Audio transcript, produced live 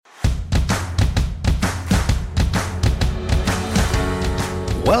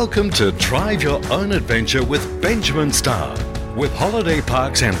Welcome to Drive Your Own Adventure with Benjamin Starr. With holiday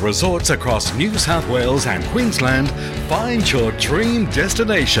parks and resorts across New South Wales and Queensland, find your dream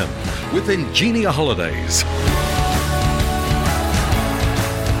destination with Ingenia Holidays.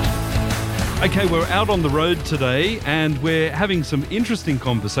 Okay, we're out on the road today and we're having some interesting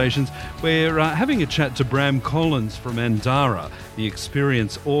conversations. We're having a chat to Bram Collins from Andara, the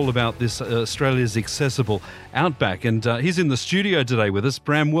experience all about this Australia's accessible outback. And he's in the studio today with us.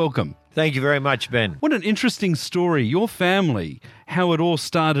 Bram, welcome. Thank you very much, Ben. What an interesting story. Your family, how it all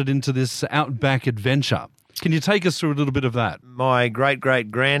started into this outback adventure. Can you take us through a little bit of that? My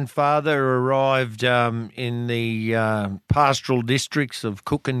great-great-grandfather arrived in the pastoral districts of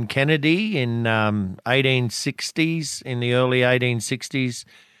Cook and Kennedy in 1860s, in the early 1860s.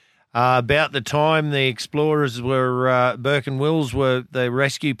 About the time the explorers were, Burke and Wills were, the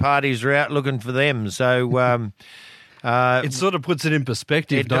rescue parties were out looking for them. So it sort of puts it in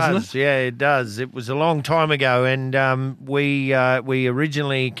perspective, doesn't it? Yeah, it does. It was a long time ago, and we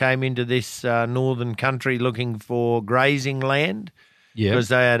originally came into this northern country looking for grazing land because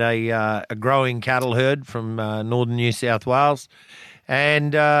they had a growing cattle herd from northern New South Wales,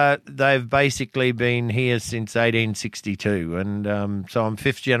 and they've basically been here since 1862, and so I'm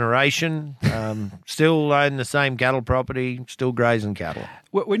fifth generation, still own the same cattle property, still grazing cattle.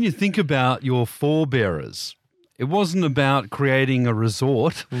 When you think about your forebearers, it wasn't about creating a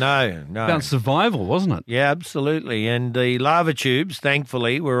resort. No. About survival, wasn't it? Yeah, absolutely. And the lava tubes,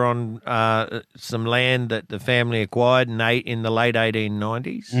 thankfully, were on some land that the family acquired in the late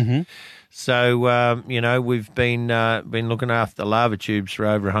 1890s. Mm-hmm. So, we've been looking after the lava tubes for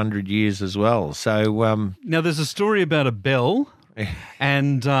over 100 years as well. So now there's a story about a bell.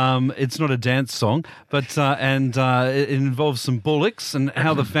 And it's not a dance song, but it involves some bullocks and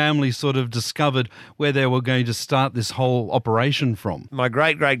how the family sort of discovered where they were going to start this whole operation from. My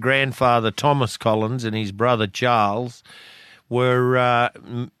great-great-grandfather, Thomas Collins, and his brother, Charles, were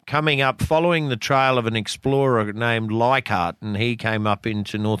coming up following the trail of an explorer named Leichhardt, and he came up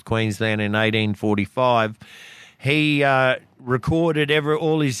into North Queensland in 1845. He recorded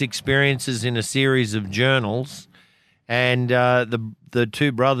all his experiences in a series of journals. And the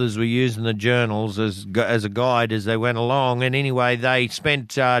two brothers were using the journals as a guide as they went along. And anyway, they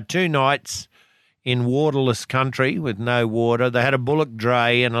spent 2 nights in waterless country with no water. They had a bullock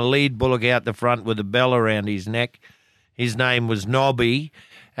dray and a lead bullock out the front with a bell around his neck. His name was Nobby.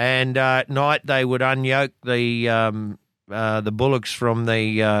 And at night they would unyoke the bullocks from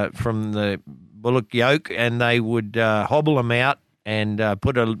the bullock yoke, and they would hobble them out and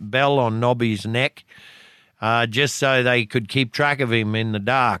put a bell on Nobby's neck. Just so they could keep track of him in the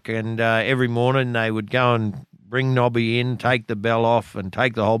dark. And every morning they would go and bring Nobby in, take the bell off and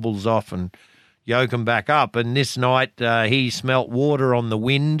take the hobbles off and yoke him back up. And this night he smelt water on the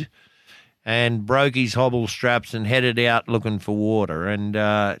wind and broke his hobble straps and headed out looking for water. And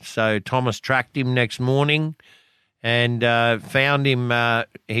so Thomas tracked him next morning and found him.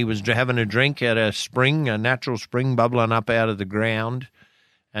 He was having a drink at a spring, a natural spring bubbling up out of the ground.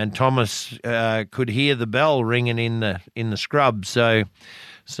 And Thomas could hear the bell ringing in the scrub, so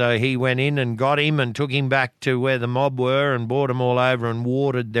he went in and got him and took him back to where the mob were and brought them all over and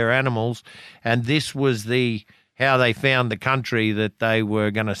watered their animals. And this was how they found the country that they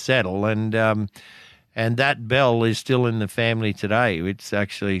were going to settle. And that bell is still in the family today. It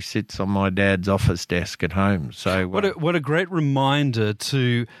actually sits on my dad's office desk at home. So what a great reminder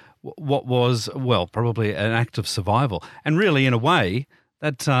to what was, well, probably an act of survival, and really in a way.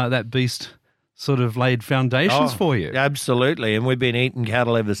 That beast sort of laid foundations for you. Absolutely, and we've been eating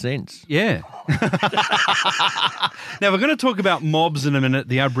cattle ever since. Yeah. Now, we're going to talk about mobs in a minute,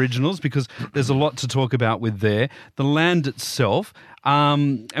 the Aboriginals, because there's a lot to talk about with there. The land itself,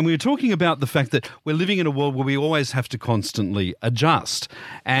 and we were talking about the fact that we're living in a world where we always have to constantly adjust.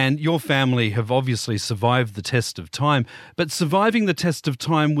 And your family have obviously survived the test of time, but surviving the test of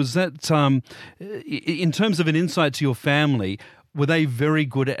time, was that, in terms of an insight to your family, were they very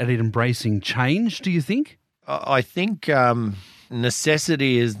good at embracing change, do you think? I think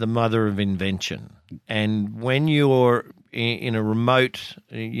necessity is the mother of invention. And when you're in a remote,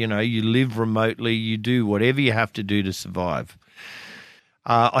 you live remotely, you do whatever you have to do to survive.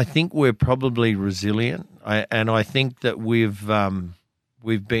 I think we're probably resilient, and I think that we've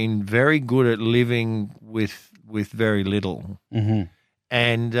been very good at living with very little. Mm-hmm.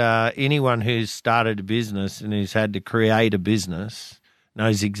 And anyone who's started a business and who's had to create a business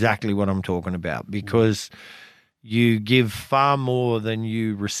knows exactly what I'm talking about, because you give far more than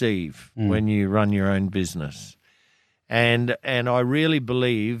you receive when you run your own business. And I really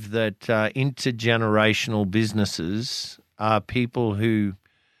believe that intergenerational businesses are people who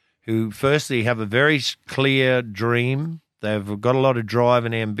who firstly have a very clear dream. They've got a lot of drive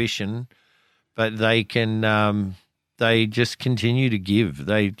and ambition, but they just continue to give.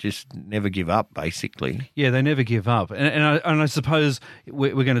 They just never give up, basically. Yeah, they never give up. And I suppose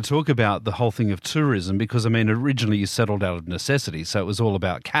we're going to talk about the whole thing of tourism because, I mean, originally you settled out of necessity, so it was all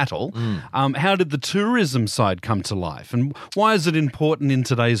about cattle. How did the tourism side come to life, and why is it important in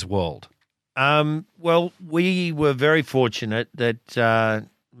today's world? Well, we were very fortunate that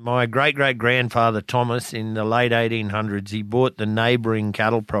my great-great-grandfather Thomas, in the late 1800s, he bought the neighbouring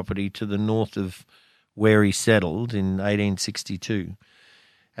cattle property to the north of where he settled in 1862.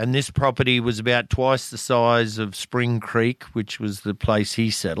 And this property was about twice the size of Spring Creek, which was the place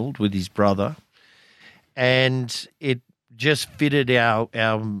he settled with his brother. And it just fitted our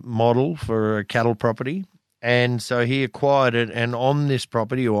model for a cattle property. And so he acquired it, and on this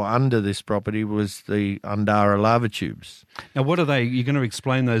property, or under this property, was the Undara lava tubes. Now, what are they? You're going to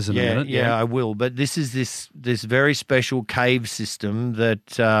explain those in a minute. Yeah, I will. But this is this very special cave system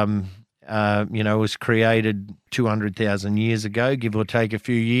that was created 200,000 years ago, give or take a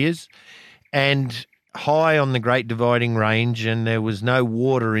few years, and high on the Great Dividing Range, and there was no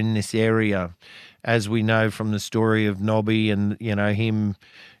water in this area, as we know from the story of Nobby and him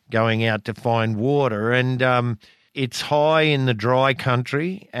going out to find water. And it's high in the dry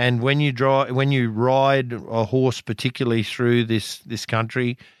country, and when you ride a horse, particularly through this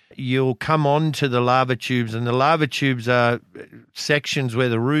country, you'll come on to the lava tubes, and the lava tubes are sections where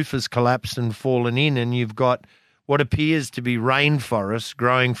the roof has collapsed and fallen in, and you've got what appears to be rainforest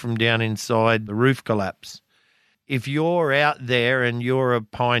growing from down inside the roof collapse. If you're out there and you're a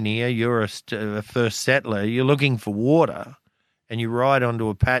pioneer, you're a first settler, you're looking for water, and you ride onto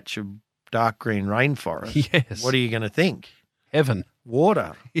a patch of dark green rainforest, yes, what are you going to think? Heaven.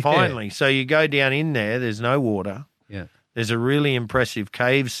 Water, Yeah. finally. So you go down in there's no water. Yeah. There's a really impressive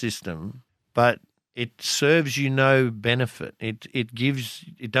cave system, but it serves you no benefit.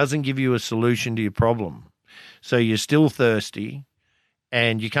 It doesn't give you a solution to your problem. So you're still thirsty,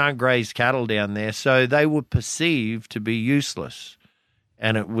 and you can't graze cattle down there. So they were perceived to be useless.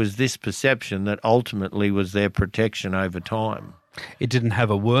 And it was this perception that ultimately was their protection over time. It didn't have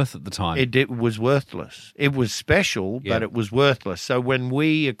a worth at the time. It was worthless. It was special, but it was worthless. So when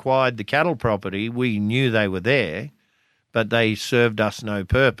we acquired the cattle property, we knew they were there, but they served us no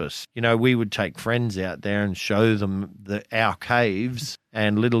purpose. We would take friends out there and show them our caves,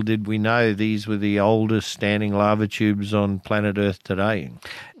 and little did we know these were the oldest standing lava tubes on planet Earth today.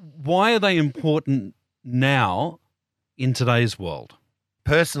 Why are they important now in today's world?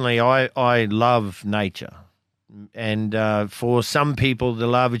 Personally, I love nature. And for some people, the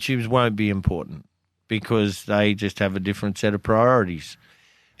lava tubes won't be important because they just have a different set of priorities.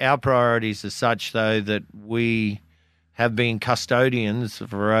 Our priorities are such, though, that we have been custodians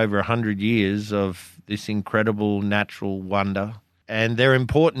for over 100 years of this incredible natural wonder. And they're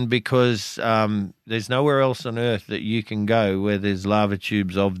important because there's nowhere else on Earth that you can go where there's lava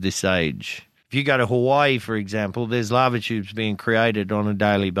tubes of this age. If you go to Hawaii, for example, there's lava tubes being created on a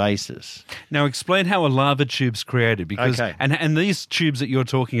daily basis. Now, explain how a lava tube's created, because and these tubes that you're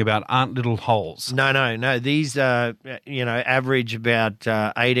talking about aren't little holes. No. These average about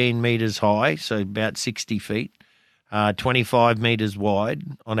 18 metres high, so about 60 feet, 25 metres wide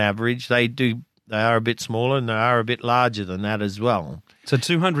on average. They are a bit smaller, and they are a bit larger than that as well. So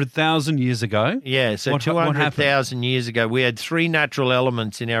 200,000 years ago? Yeah, so 200,000 years ago, we had three natural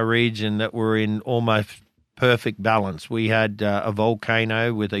elements in our region that were in almost perfect balance. We had a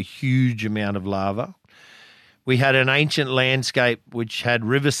volcano with a huge amount of lava. We had an ancient landscape which had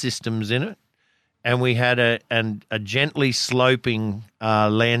river systems in it, and we had a gently sloping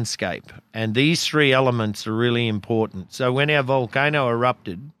landscape. And these three elements are really important. So when our volcano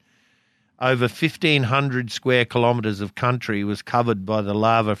erupted, over 1,500 square kilometres of country was covered by the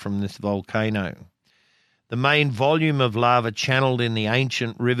lava from this volcano. The main volume of lava channeled in the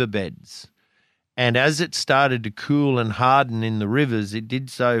ancient riverbeds. And as it started to cool and harden in the rivers, it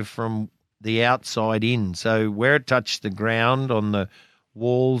did so from the outside in. So where it touched the ground on the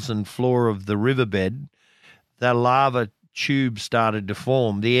walls and floor of the riverbed, the lava tube started to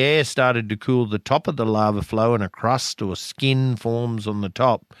form. The air started to cool the top of the lava flow, and a crust or skin forms on the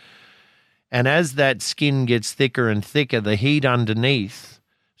top. And as that skin gets thicker and thicker, the heat underneath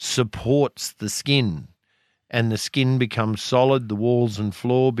supports the skin, and the skin becomes solid, the walls and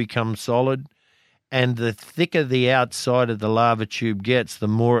floor become solid, and the thicker the outside of the lava tube gets, the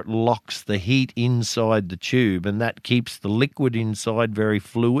more it locks the heat inside the tube, and that keeps the liquid inside very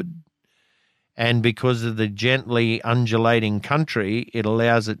fluid, And because of the gently undulating country, it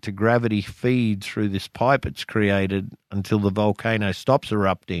allows it to gravity feed through this pipe it's created until the volcano stops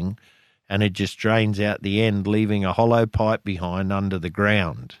erupting, and it just drains out the end, leaving a hollow pipe behind under the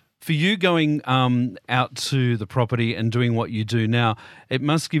ground. For you going out to the property and doing what you do now, it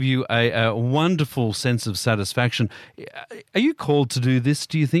must give you a wonderful sense of satisfaction. Are you called to do this,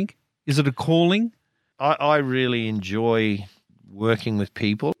 do you think? Is it a calling? I really enjoy working with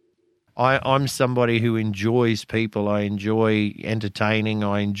people. I'm somebody who enjoys people. I enjoy entertaining.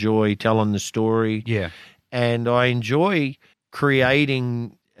 I enjoy telling the story. Yeah. And I enjoy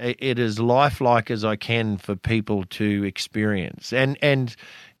creating it as lifelike as I can for people to experience. And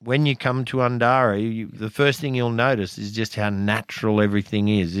when you come to Undara, the first thing you'll notice is just how natural everything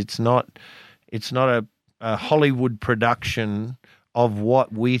is. It's not a Hollywood production of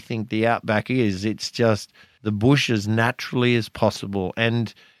what we think the outback is. It's just the bush as naturally as possible.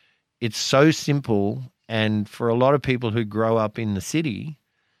 And it's so simple. And for a lot of people who grow up in the city,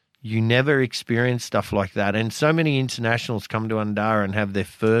 you never experience stuff like that. And so many internationals come to Undara and have their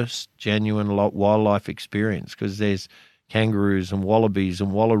first genuine wildlife experience, because there's kangaroos and wallabies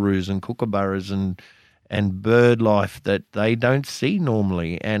and wallaroos and kookaburras and bird life that they don't see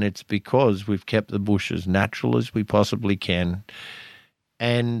normally. And it's because we've kept the bush as natural as we possibly can.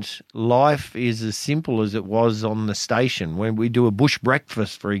 And life is as simple as it was on the station. When we do a bush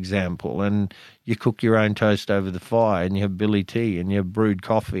breakfast, for example, and you cook your own toast over the fire, and you have billy tea, and you have brewed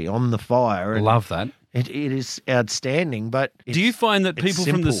coffee on the fire. And love that. It is outstanding. But do you find that people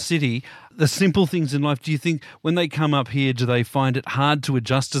from the city, the simple things in life, do you think when they come up here, do they find it hard to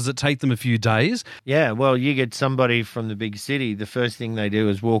adjust? Does it take them a few days? Yeah, well, you get somebody from the big city, the first thing they do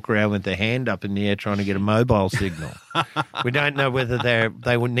is walk around with their hand up in the air trying to get a mobile signal. We don't know whether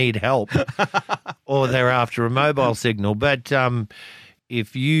they would need help or they're after a mobile signal. But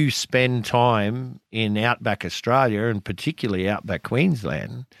if you spend time in outback Australia, and particularly outback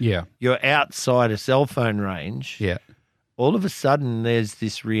Queensland, you're outside a cell phone range. Yeah. All of a sudden there's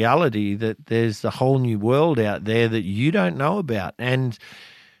this reality that there's a whole new world out there that you don't know about. And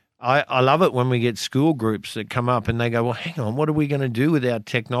I love it when we get school groups that come up and they go, well, hang on, what are we going to do with our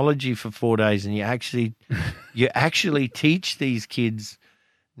technology for 4 days? And you actually teach these kids,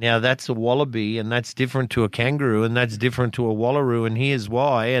 now that's a wallaby and that's different to a kangaroo and that's different to a wallaroo, and here's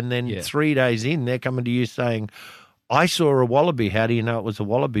why. And then 3 days in, they're coming to you saying, I saw a wallaby. How do you know it was a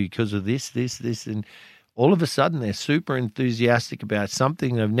wallaby? Because of this. And all of a sudden they're super enthusiastic about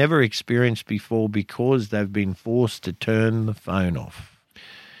something they've never experienced before because they've been forced to turn the phone off.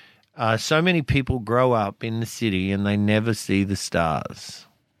 So many people grow up in the city and they never see the stars.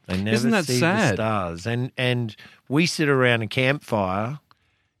 They never Isn't that see sad? the stars. And we sit around a campfire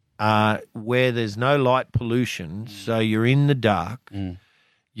where there's no light pollution, so you're in the dark.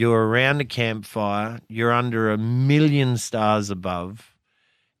 You're around a campfire. You're under 1 million stars above.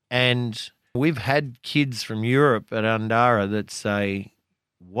 And we've had kids from Europe at Undara that say,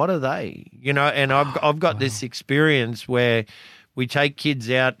 what are they? You know, and I've got this experience where we take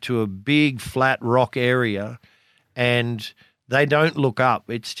kids out to a big flat rock area and they don't look up.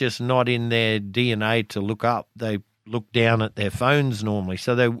 It's just not in their DNA to look up. They look down at their phones normally.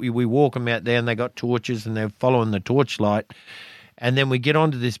 So we walk them out there and they got torches and they're following the torchlight. And then we get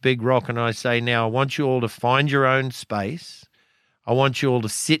onto this big rock and I say, now I want you all to find your own space. I want you all to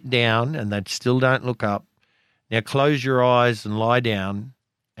sit down, and they still don't look up. Now close your eyes and lie down.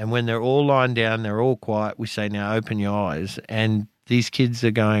 And when they're all lying down, they're all quiet, we say, now open your eyes. And these kids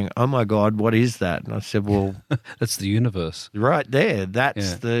are going, oh my God, what is that? And I said, well, that's the universe. Right there.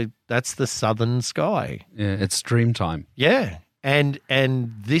 That's the southern sky. Yeah, it's dream time. Yeah. And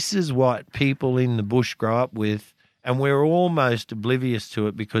this is what people in the bush grow up with. And we're almost oblivious to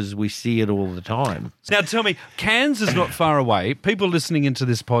it because we see it all the time. Now tell me, Cairns is not far away. People listening into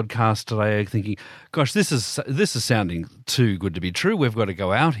this podcast today are thinking, gosh, this is sounding too good to be true. We've got to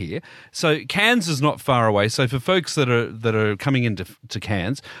go out here. So Cairns is not far away. So for folks that are coming into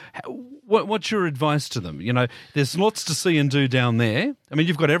Cairns, what's your advice to them? You know, there's lots to see and do down there. I mean,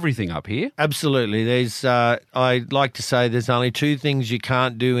 you've got everything up here. Absolutely. There's, I'd like to say there's only two things you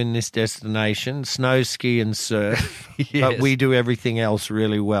can't do in this destination, snow ski and surf, Yes. but we do everything else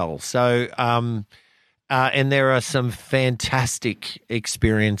really well. So, and there are some fantastic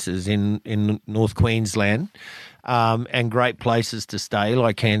experiences in North Queensland. And great places to stay,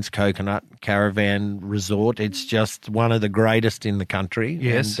 like Cairns Coconut Caravan Resort. It's just one of the greatest in the country.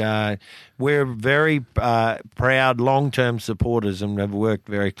 Yes. And we're very proud long-term supporters and have worked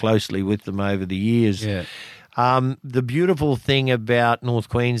very closely with them over the years. Yeah. The beautiful thing about North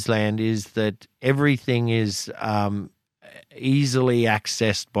Queensland is that everything is easily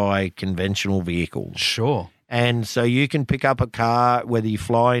accessed by conventional vehicles. Sure. And so you can pick up a car, whether you're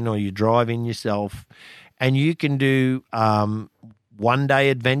flying or you're driving yourself, and you can do one-day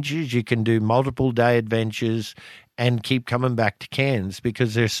adventures, you can do multiple-day adventures, and keep coming back to Cairns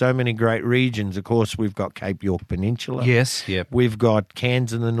because there's so many great regions. Of course, we've got Cape York Peninsula. Yes, yep. We've got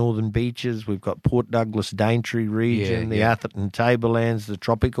Cairns and the Northern Beaches. We've got Port Douglas, Daintree region, the Atherton Tablelands, the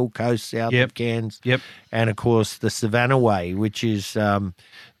tropical coast south of Cairns. Yep. And, of course, the Savannah Way, which is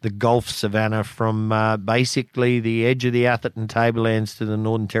the Gulf Savannah from basically the edge of the Atherton Tablelands to the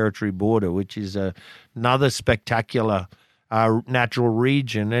Northern Territory border, which is another spectacular natural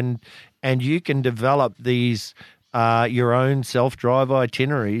region. And you can develop these your own self-drive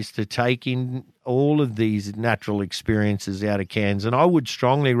itineraries to take in all of these natural experiences out of Cairns. And I would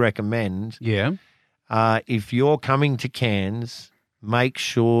strongly recommend, if you're coming to Cairns, make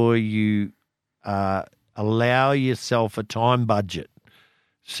sure you allow yourself a time budget.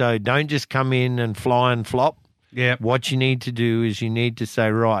 So don't just come in and fly and flop. Yeah. What you need to do is you need to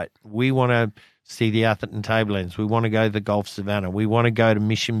say, right, we want to see the Atherton Tablelands. We want to go to the Gulf Savannah. We want to go to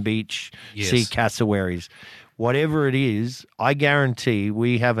Mission Beach, see cassowaries. Whatever it is, I guarantee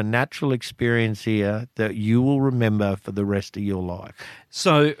we have a natural experience here that you will remember for the rest of your life.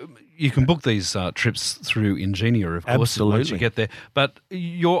 So you can book these trips through Ingenia, of course, Absolutely. once you get there. But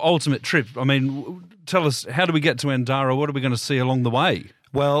your ultimate trip, I mean, tell us, how do we get to Andara? What are we going to see along the way?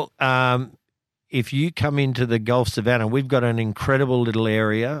 Well, if you come into the Gulf Savannah, we've got an incredible little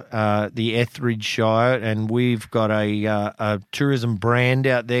area, the Etheridge Shire, and we've got a tourism brand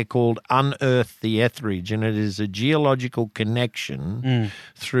out there called Unearth the Etheridge, and it is a geological connection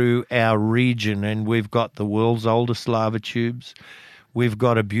through our region, and we've got the world's oldest lava tubes. We've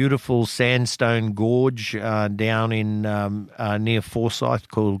got a beautiful sandstone gorge down in near Forsyth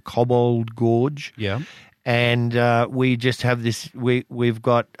called Cobbold Gorge. Yeah. And we just have this, we've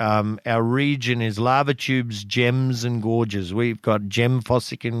got our region is lava tubes, gems and gorges. We've got gem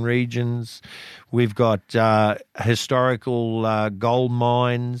fossicking regions. We've got historical gold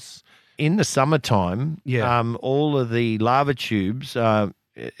mines. In the summertime, all of the lava tubes,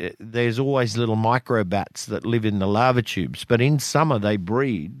 there's always little microbats that live in the lava tubes, but in summer they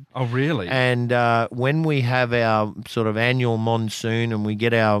breed. Oh, really? And when we have our sort of annual monsoon and we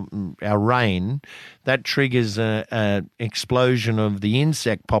get our rain, that triggers an explosion of the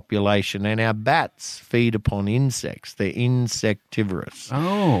insect population, and our bats feed upon insects. They're insectivorous.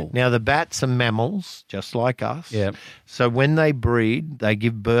 Oh. Now, the bats are mammals, just like us. Yeah. So when they breed, they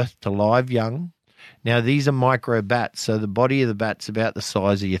give birth to live young. Now, these are micro bats, so the body of the bat's about the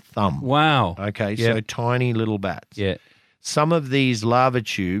size of your thumb. Wow. Okay, Yep. so tiny little bats. Yeah. Some of these lava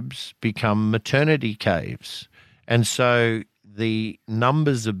tubes become maternity caves. And so the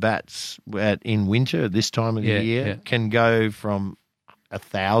numbers of bats in winter, this time of the year, can go from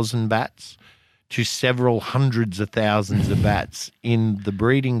 1,000 bats to several hundreds of thousands of bats in the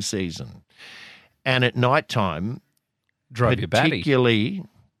breeding season. And at nighttime, Drive your batty. particularly,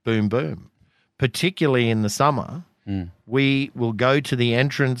 boom, boom, particularly in the summer, we will go to the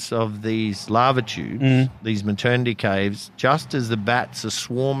entrance of these lava tubes, these maternity caves, just as the bats are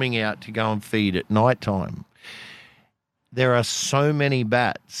swarming out to go and feed at nighttime. There are so many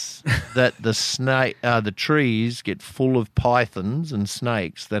bats that the trees get full of pythons and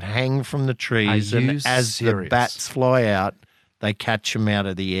snakes that hang from the trees, Are you and as serious? the bats fly out, they catch them out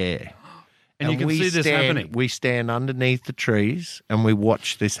of the air. And you can see this happening. We stand underneath the trees and we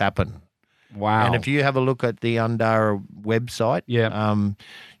watch this happen. Wow. And if you have a look at the Undara website,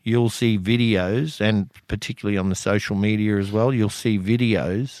 you'll see videos, and particularly on the social media as well, you'll see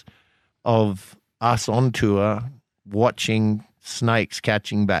videos of us on tour watching snakes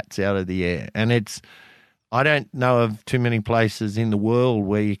catching bats out of the air. And I don't know of too many places in the world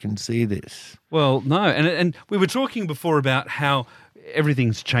where you can see this. Well, no. And we were talking before about how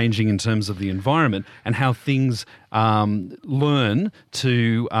everything's changing in terms of the environment and how things learn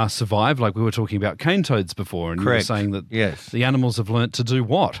to survive. Like we were talking about cane toads before, and Correct. you were saying that Yes. the animals have learnt to do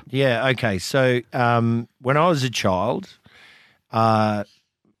what? Yeah, okay. So when I was a child,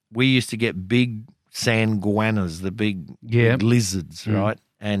 we used to get big sand guanas, the big lizards, right,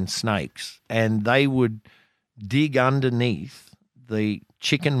 and snakes. And they would dig underneath the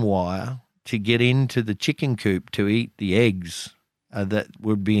chicken wire to get into the chicken coop to eat the eggs that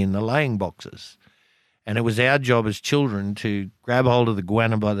would be in the laying boxes. And it was our job as children to grab hold of the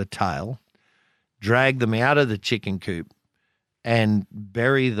guana by the tail, drag them out of the chicken coop, and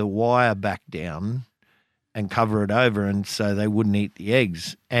bury the wire back down and cover it over, and so they wouldn't eat the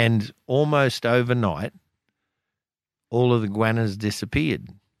eggs. And almost overnight, all of the guanas disappeared.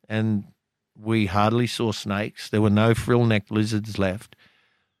 And we hardly saw snakes. There were no frill-necked lizards left.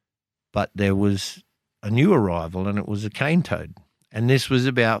 But there was a new arrival, and it was a cane toad. And this was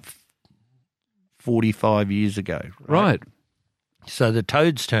about 45 years ago. Right. So the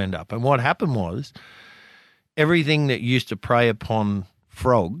toads turned up. And what happened was everything that used to prey upon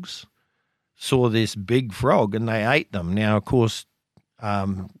frogs saw this big frog and they ate them. Now, of course,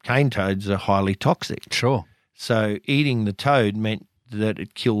 cane toads are highly toxic. Sure. So eating the toad meant that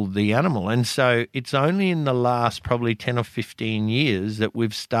it killed the animal. And so it's only in the last probably 10 or 15 years that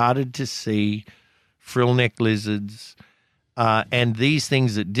we've started to see frill-neck lizards and these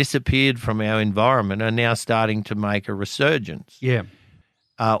things that disappeared from our environment are now starting to make a resurgence. Yeah.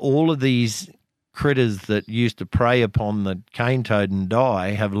 All of these critters that used to prey upon the cane toad and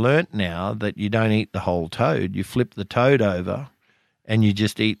die have learnt now that you don't eat the whole toad. You flip the toad over and you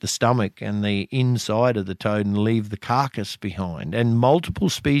just eat the stomach and the inside of the toad and leave the carcass behind. And multiple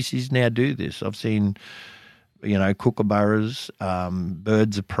species now do this. I've seen, kookaburras,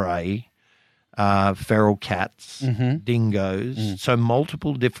 birds of prey, feral cats, dingoes. So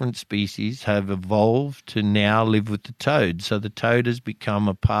multiple different species have evolved to now live with the toad. So the toad has become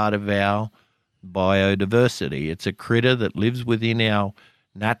a part of our biodiversity. It's a critter that lives within our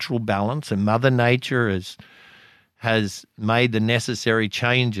natural balance, and Mother Nature has made the necessary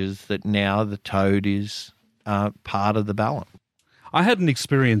changes that now the toad is part of the balance. I had an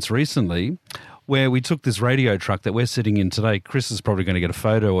experience recently where we took this radio truck that we're sitting in today. Chris is probably going to get a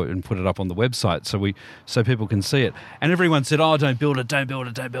photo and put it up on the website so people can see it. And everyone said, "Oh, don't build it, don't build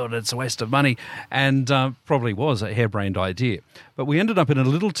it, don't build it. It's a waste of money." And probably was a harebrained idea. But we ended up in a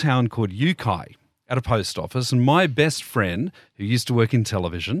little town called Yukai at a post office. And my best friend, who used to work in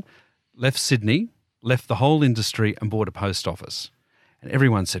television, left Sydney, left the whole industry and bought a post office. And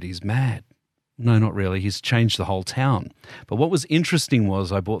everyone said he's mad. No, not really. He's changed the whole town. But what was interesting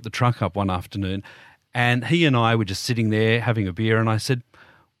was I brought the truck up one afternoon and he and I were just sitting there having a beer and I said,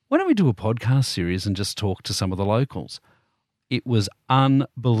 why don't we do a podcast series and just talk to some of the locals? It was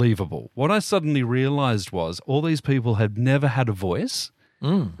unbelievable. What I suddenly realised was all these people had never had a voice,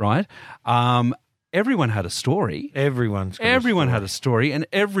 right? Everyone had a story. Everyone had a story and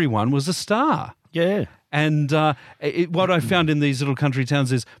everyone was a star. Yeah. And what I found in these little country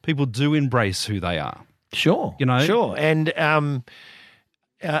towns is people do embrace who they are. Sure. Sure. And,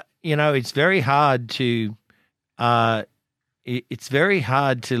 it's very hard to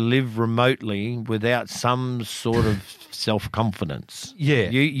live remotely without some sort of self-confidence. Yeah.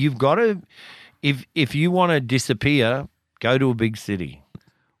 You've got to, if you want to disappear, go to a big city.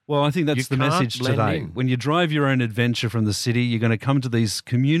 Well, I think that's the message today. When you drive your own adventure from the city, you're going to come to these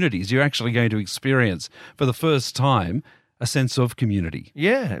communities. You're actually going to experience, for the first time, a sense of community.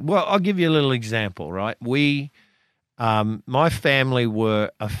 Yeah. Well, I'll give you a little example, right? My family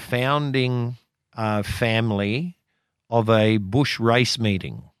were a founding family of a bush race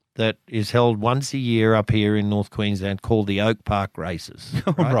meeting that is held once a year up here in North Queensland called the Oak Park Races.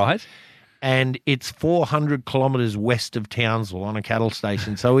 Right. And it's 400 kilometres west of Townsville on a cattle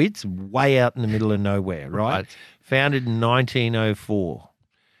station. So it's way out in the middle of nowhere, right? Founded in 1904.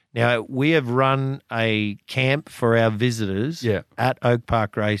 Now, we have run a camp for our visitors at Oak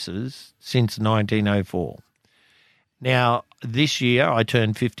Park Races since 1904. Now, this year I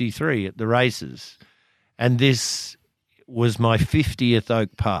turned 53 at the races, and this was my 50th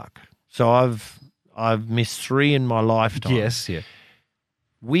Oak Park. So I've missed 3 in my lifetime. Yes, yeah.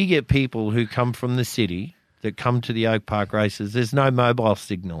 We get people who come from the city that come to the Oak Park Races. There's no mobile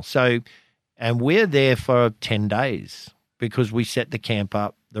signal. And we're there for 10 days because we set the camp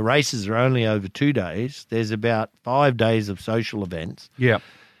up. The races are only over 2 days. There's about 5 days of social events. Yeah.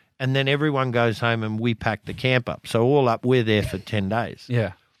 And then everyone goes home and we pack the camp up. So all up, we're there for 10 days.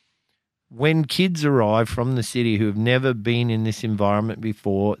 Yeah. When kids arrive from the city who have never been in this environment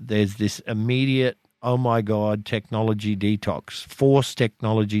before, there's this immediate, oh my God, technology detox, forced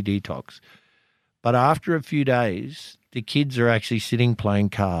technology detox. But after a few days, the kids are actually sitting playing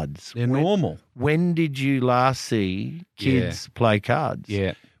cards. They're normal. When did you last see kids play cards?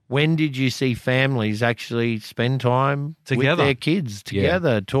 Yeah. When did you see families actually spend time together with their kids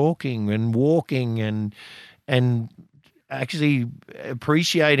together, talking and walking and actually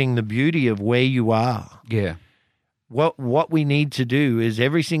appreciating the beauty of where you are? Yeah. What we need to do is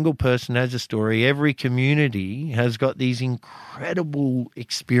every single person has a story. Every community has got these incredible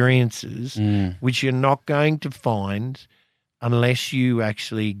experiences which you're not going to find unless you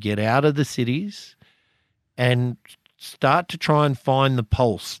actually get out of the cities and start to try and find the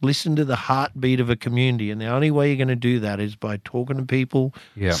pulse. Listen to the heartbeat of a community. And the only way you're going to do that is by talking to people,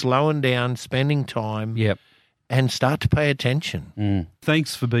 slowing down, spending time. Yep. and start to pay attention.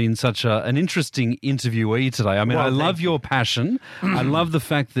 Thanks for being such an interesting interviewee today. I mean, Well, I love thank your passion. I love the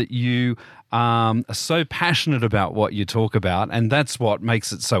fact that you are so passionate about what you talk about, and that's what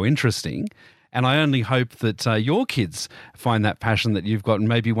makes it so interesting. And I only hope that your kids find that passion that you've got and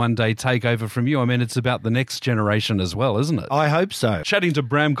maybe one day take over from you. I mean, it's about the next generation as well, isn't it? I hope so. Chatting to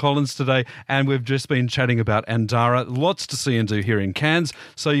Bram Collins today, and we've just been chatting about Andara. Lots to see and do here in Cairns,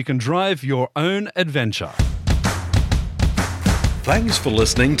 so you can drive your own adventure. Thanks for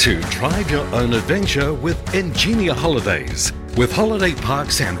listening to Drive Your Own Adventure with Ingenia Holidays. With holiday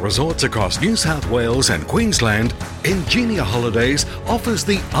parks and resorts across New South Wales and Queensland, Ingenia Holidays offers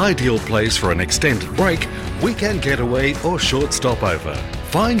the ideal place for an extended break, weekend getaway or short stopover.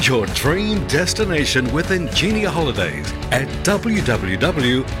 Find your dream destination with Ingenia Holidays at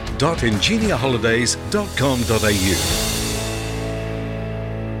www.ingeniaholidays.com.au.